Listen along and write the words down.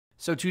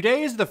So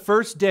today is the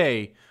first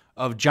day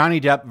of Johnny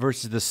Depp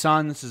versus The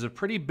Sun. This is a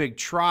pretty big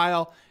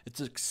trial.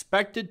 It's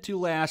expected to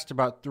last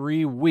about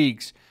 3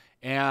 weeks,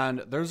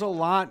 and there's a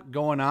lot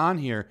going on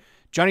here.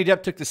 Johnny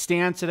Depp took the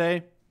stand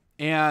today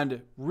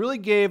and really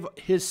gave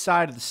his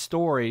side of the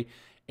story,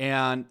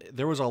 and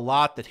there was a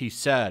lot that he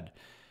said.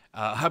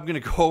 I'm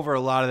going to go over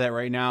a lot of that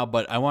right now,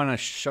 but I want to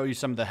show you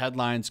some of the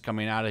headlines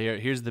coming out of here.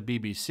 Here's the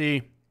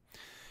BBC.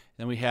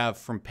 Then we have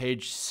from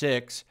page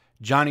 6,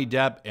 Johnny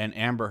Depp and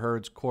Amber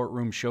Heard's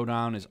courtroom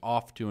showdown is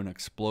off to an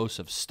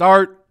explosive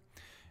start.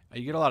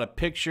 You get a lot of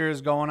pictures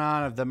going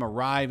on of them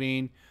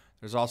arriving.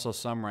 There's also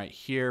some right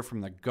here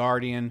from The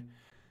Guardian.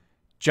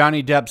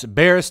 Johnny Depp's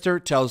barrister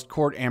tells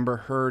court Amber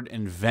Heard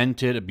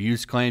invented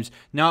abuse claims.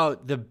 Now,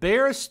 the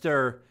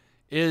barrister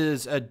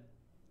is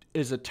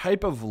a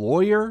type of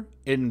lawyer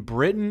in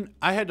Britain.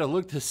 I had to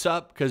look this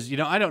up because,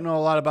 I don't know a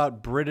lot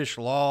about British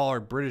law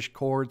or British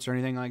courts or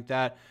anything like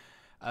that.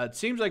 It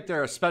seems like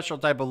they're a special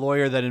type of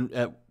lawyer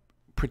that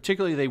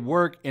particularly they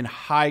work in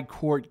high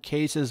court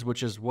cases,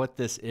 which is what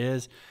this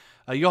is.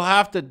 You'll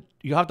have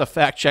to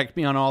fact check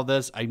me on all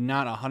this. I'm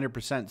not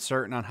 100%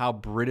 certain on how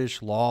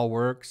British law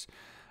works.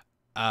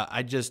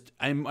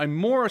 I'm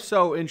more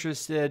so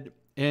interested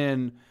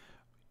in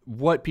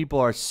what people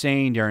are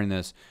saying during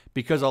this,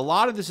 because a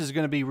lot of this is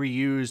going to be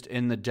reused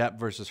in the Depp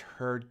versus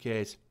Heard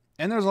case.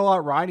 And there's a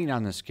lot riding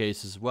on this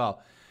case as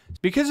well.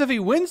 Because if he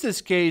wins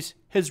this case,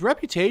 his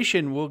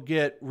reputation will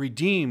get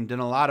redeemed in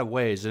a lot of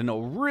ways, and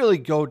it'll really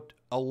go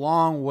a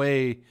long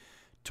way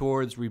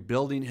towards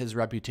rebuilding his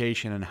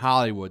reputation in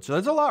Hollywood. So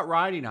there's a lot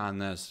riding on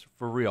this,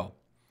 for real.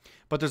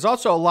 But there's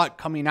also a lot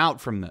coming out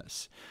from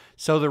this.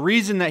 So the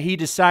reason that he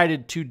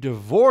decided to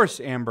divorce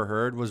Amber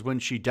Heard was when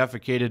she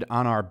defecated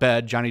on our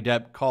bed. Johnny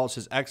Depp calls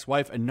his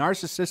ex-wife a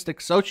narcissistic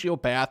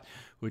sociopath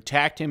who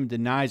attacked him and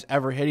denies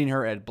ever hitting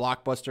her at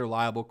blockbuster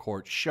libel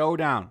court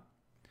showdown.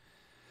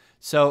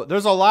 So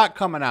there's a lot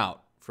coming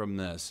out from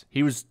this.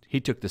 He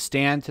took the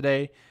stand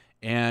today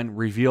and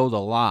revealed a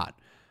lot.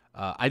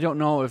 I don't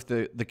know if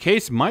the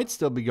case might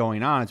still be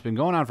going on. It's been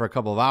going on for a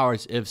couple of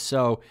hours. If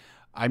so,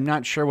 I'm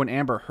not sure when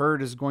Amber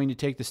Heard is going to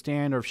take the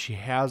stand or if she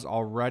has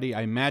already.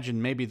 I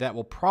imagine maybe that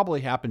will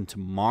probably happen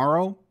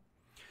tomorrow.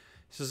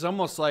 This is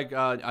almost like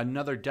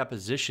another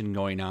deposition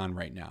going on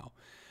right now.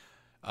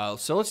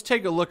 So let's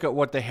take a look at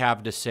what they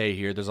have to say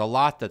here. There's a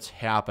lot that's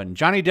happened.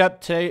 Johnny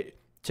Depp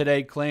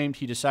today claimed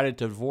he decided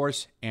to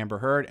divorce Amber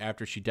Heard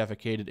after she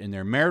defecated in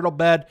their marital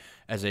bed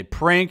as a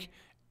prank,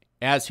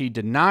 as he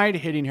denied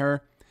hitting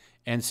her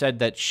and said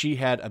that she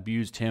had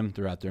abused him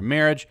throughout their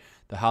marriage.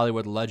 The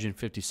Hollywood legend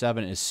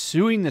 57 is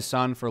suing The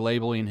Sun for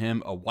labeling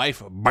him a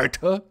wife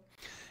beater,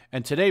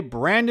 and today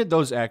branded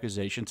those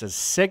accusations as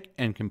sick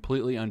and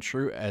completely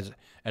untrue as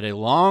at a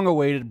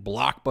long-awaited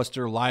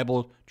blockbuster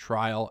libel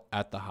trial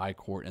at the High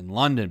Court in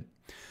London.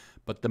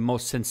 But the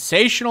most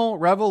sensational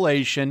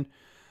revelation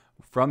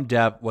from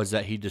Depp was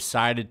that he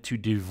decided to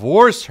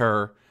divorce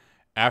her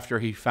after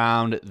he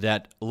found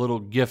that little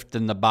gift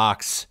in the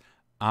box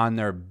on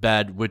their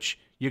bed, which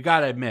you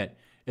got to admit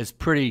is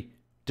pretty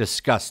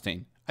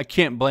disgusting. I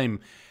can't blame him.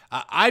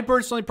 I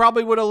personally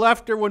probably would have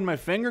left her when my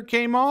finger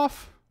came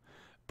off,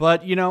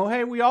 but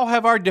hey, we all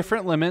have our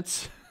different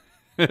limits.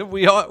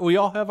 we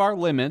all have our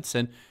limits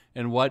and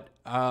what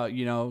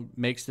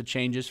makes the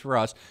changes for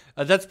us.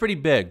 That's pretty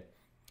big.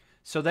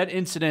 So that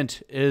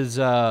incident is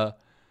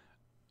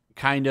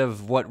kind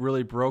of what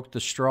really broke the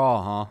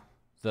straw, huh?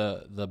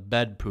 The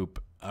bed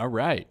poop. All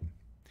right.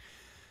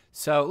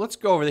 So let's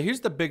go over there.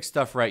 Here's the big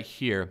stuff right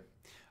here.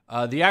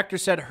 The actor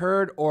said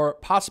Heard or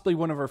possibly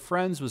one of her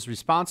friends was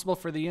responsible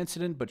for the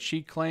incident,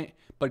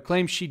 but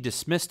claimed she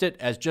dismissed it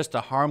as just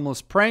a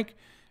harmless prank,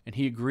 and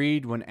he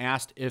agreed when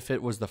asked if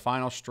it was the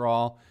final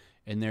straw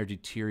in their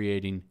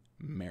deteriorating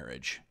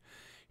marriage.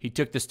 He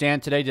took the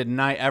stand today to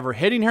deny ever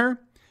hitting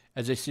her,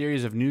 as a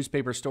series of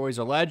newspaper stories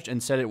alleged,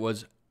 and said it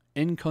was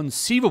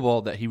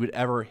inconceivable that he would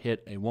ever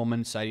hit a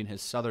woman, citing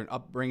his Southern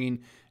upbringing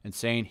and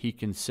saying he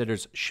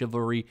considers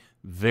chivalry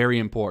very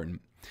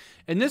important.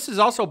 And this is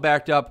also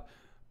backed up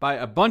by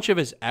a bunch of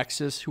his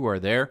exes who are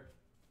there.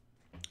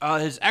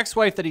 His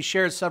ex-wife that he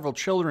shares several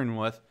children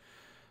with,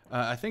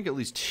 I think at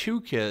least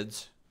 2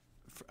 kids,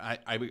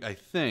 I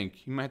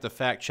think. You might have to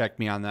fact check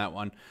me on that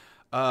one.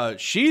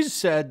 She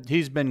said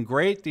he's been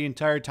great the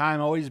entire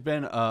time, always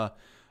been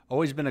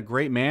a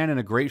great man and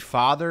a great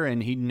father,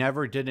 and he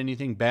never did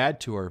anything bad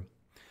to her.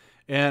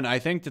 And I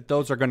think that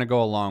those are going to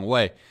go a long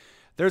way.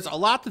 There's a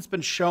lot that's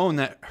been shown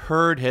that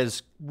Heard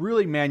has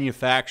really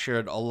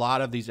manufactured a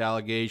lot of these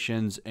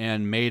allegations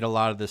and made a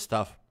lot of this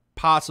stuff,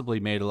 possibly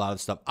made a lot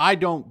of stuff. I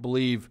don't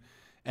believe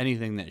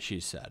anything that she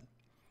said.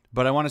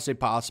 But I want to say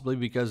possibly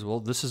because, well,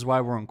 this is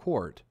why we're in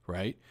court,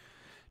 right?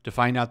 To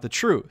find out the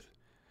truth.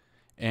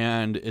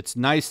 And it's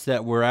nice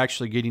that we're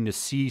actually getting to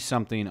see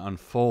something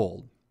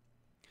unfold.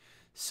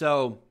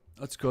 So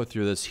let's go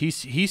through this. He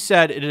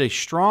said, "It is a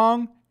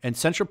strong and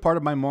central part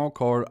of my moral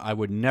code. I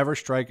would never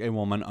strike a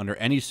woman under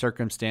any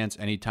circumstance,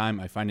 anytime.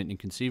 I find it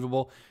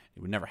inconceivable.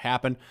 It would never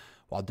happen."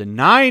 While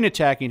denying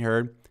attacking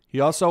her, he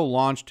also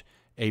launched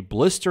a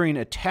blistering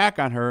attack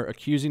on her,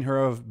 accusing her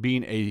of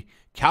being a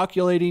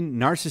calculating,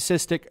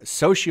 narcissistic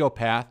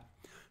sociopath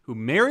who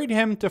married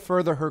him to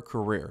further her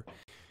career.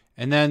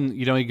 And then,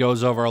 he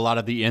goes over a lot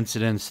of the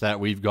incidents that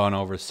we've gone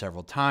over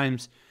several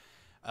times.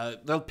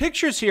 The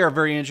pictures here are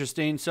very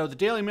interesting. So the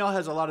Daily Mail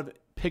has a lot of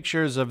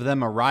pictures of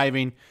them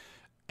arriving.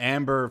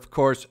 Amber, of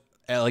course,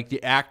 like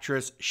the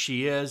actress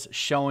she is,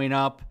 showing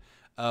up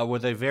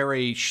with a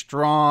very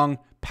strong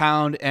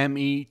pound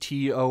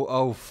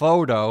METOO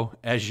photo,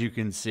 as you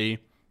can see,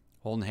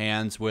 holding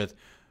hands with,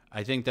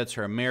 I think that's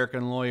her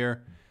American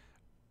lawyer,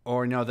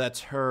 or no,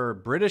 that's her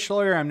British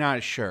lawyer. I'm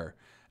not sure.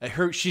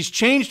 She's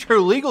changed her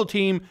legal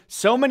team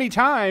so many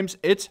times,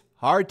 it's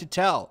hard to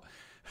tell.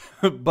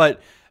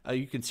 But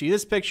you can see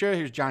this picture.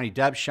 Here's Johnny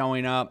Depp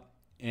showing up,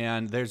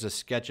 and there's a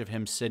sketch of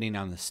him sitting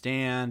on the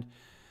stand.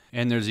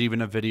 And there's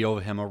even a video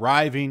of him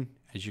arriving,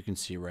 as you can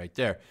see right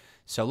there.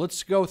 So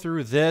let's go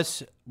through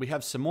this. We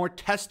have some more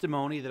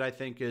testimony that I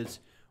think is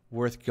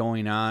worth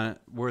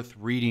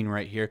reading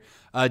right here.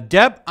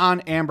 Depp on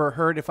Amber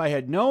Heard. If I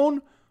had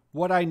known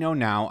what I know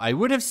now, I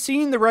would have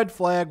seen the red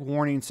flag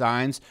warning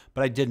signs,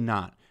 but I did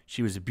not.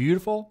 She was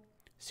beautiful,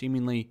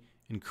 seemingly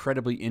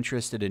incredibly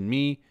interested in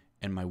me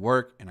and my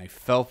work, and I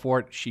fell for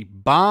it. She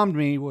bombed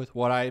me with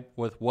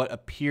what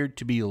appeared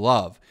to be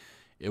love.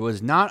 It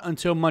was not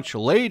until much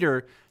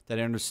later that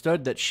I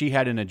understood that she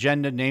had an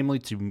agenda, namely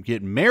to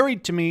get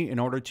married to me in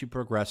order to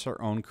progress her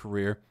own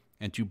career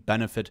and to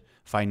benefit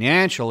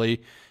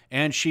financially,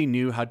 and she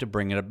knew how to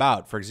bring it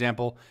about. For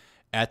example,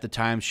 at the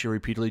time, she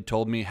repeatedly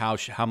told me how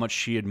much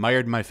she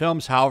admired my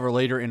films. However,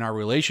 later in our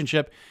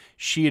relationship,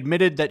 she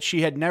admitted that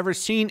she had never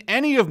seen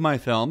any of my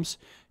films.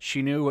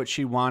 She knew what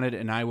she wanted,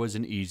 and I was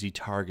an easy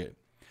target.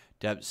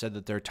 Depp said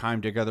that their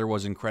time together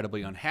was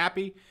incredibly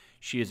unhappy.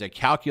 She is a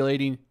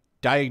calculating,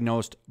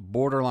 diagnosed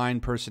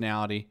borderline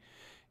personality.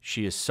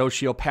 She is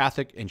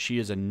sociopathic, and she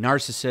is a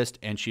narcissist,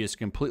 and she is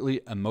completely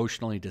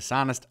emotionally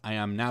dishonest. I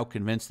am now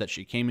convinced that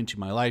she came into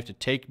my life to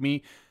take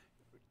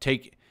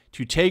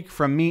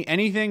from me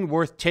anything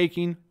worth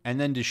taking and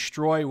then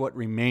destroy what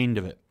remained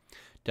of it.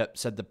 Depp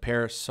said the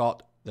pair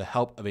sought the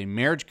help of a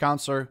marriage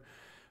counselor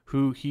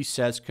who he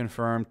says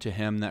confirmed to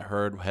him that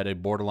Heard had a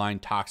borderline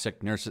toxic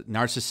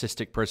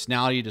narcissistic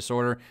personality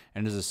disorder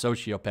and is a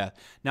sociopath.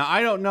 Now,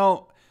 I don't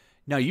know.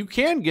 Now,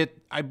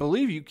 I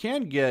believe you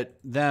can get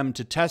them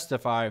to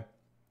testify.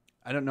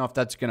 I don't know if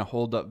that's going to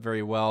hold up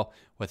very well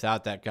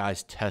without that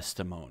guy's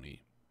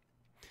testimony.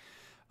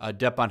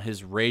 Depp on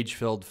his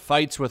rage-filled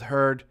fights with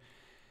Heard.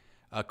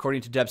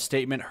 According to Depp's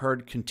statement,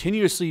 Heard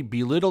continuously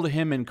belittled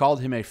him and called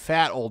him a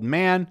fat old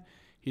man.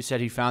 He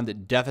said he found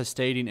it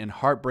devastating and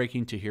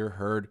heartbreaking to hear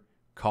Heard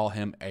call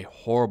him a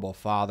horrible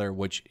father,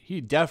 which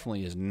he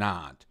definitely is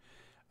not.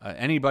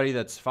 Anybody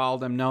that's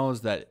followed him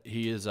knows that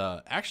he is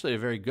actually a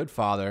very good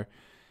father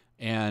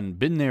and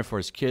been there for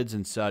his kids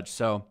and such.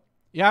 So,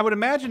 yeah, I would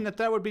imagine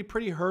that would be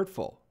pretty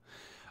hurtful.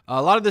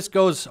 A lot of this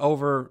goes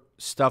over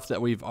stuff that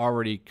we've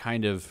already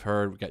kind of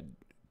heard. We got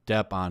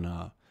Depp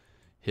on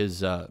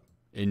his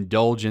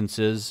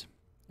indulgences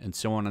and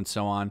so on and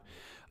so on.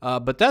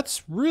 But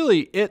that's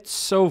really it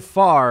so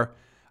far.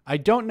 I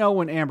don't know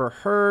when Amber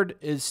Heard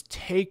is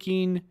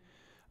taking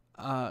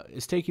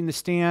the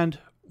stand.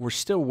 We're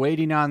still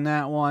waiting on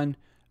that one.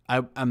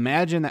 I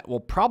imagine that will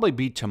probably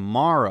be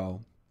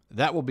tomorrow.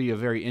 That will be a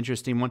very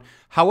interesting one.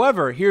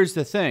 However, here's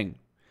the thing.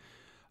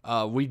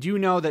 We do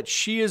know that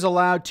she is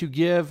allowed to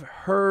give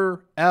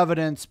her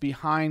evidence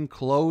behind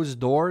closed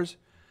doors.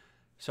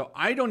 So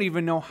I don't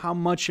even know how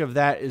much of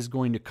that is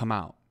going to come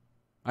out.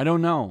 I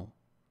don't know.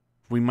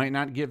 We might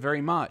not get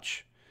very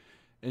much.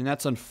 And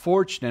that's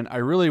unfortunate. I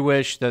really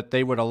wish that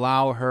they would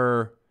allow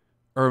her,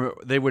 or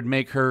they would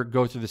make her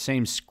go through the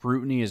same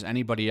scrutiny as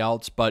anybody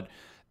else. But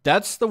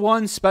that's the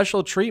one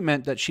special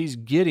treatment that she's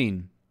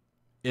getting,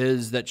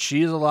 is that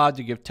she is allowed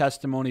to give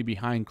testimony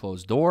behind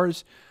closed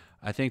doors.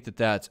 I think that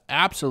that's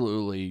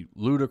absolutely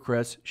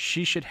ludicrous.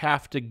 She should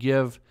have to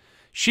do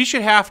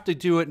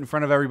it in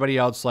front of everybody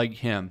else like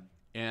him.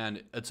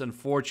 And it's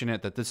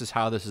unfortunate that this is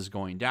how this is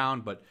going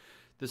down, but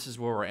this is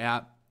where we're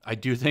at. I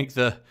do think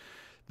the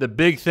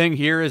big thing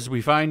here is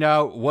we find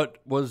out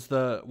what's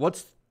the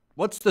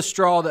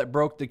straw that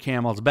broke the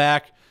camel's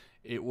back.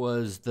 It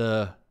was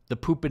the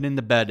pooping in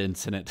the bed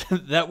incident.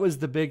 That was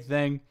the big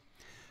thing.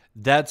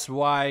 That's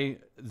why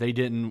they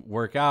didn't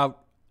work out.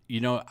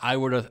 I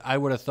would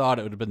have thought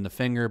it would have been the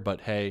finger,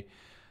 but hey,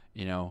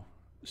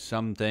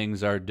 some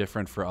things are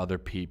different for other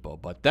people.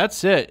 But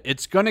that's it.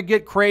 It's going to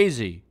get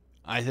crazy,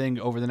 I think,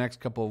 over the next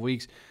couple of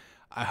weeks.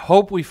 I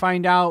hope we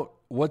find out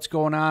what's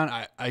going on.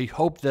 I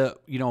hope that,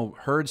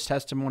 Heard's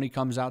testimony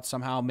comes out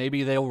somehow.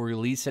 Maybe they'll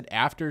release it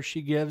after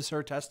she gives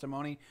her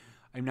testimony.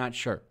 I'm not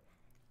sure.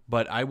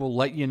 But I will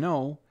let you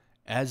know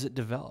as it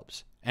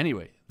develops.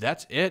 Anyway,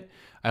 that's it.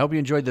 I hope you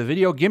enjoyed the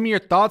video. Give me your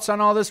thoughts on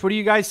all this. What do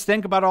you guys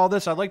think about all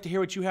this? I'd like to hear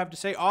what you have to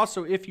say.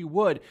 Also, if you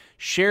would,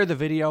 share the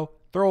video,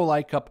 throw a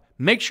like up.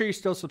 Make sure you're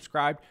still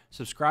subscribed.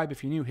 Subscribe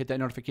if you're new. Hit that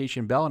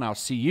notification bell, and I'll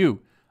see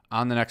you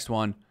on the next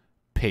one.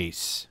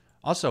 Peace.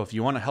 Also, if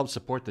you want to help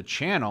support the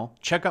channel,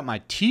 check out my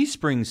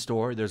Teespring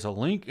store. There's a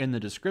link in the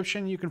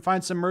description. You can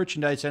find some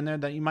merchandise in there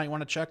that you might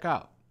want to check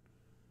out.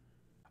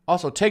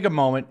 Also, take a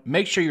moment,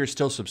 make sure you're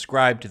still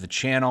subscribed to the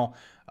channel.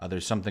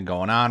 There's something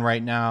going on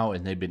right now,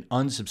 and they've been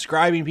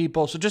unsubscribing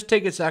people. So just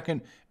take a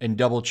second and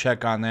double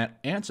check on that,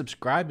 and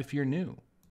subscribe if you're new.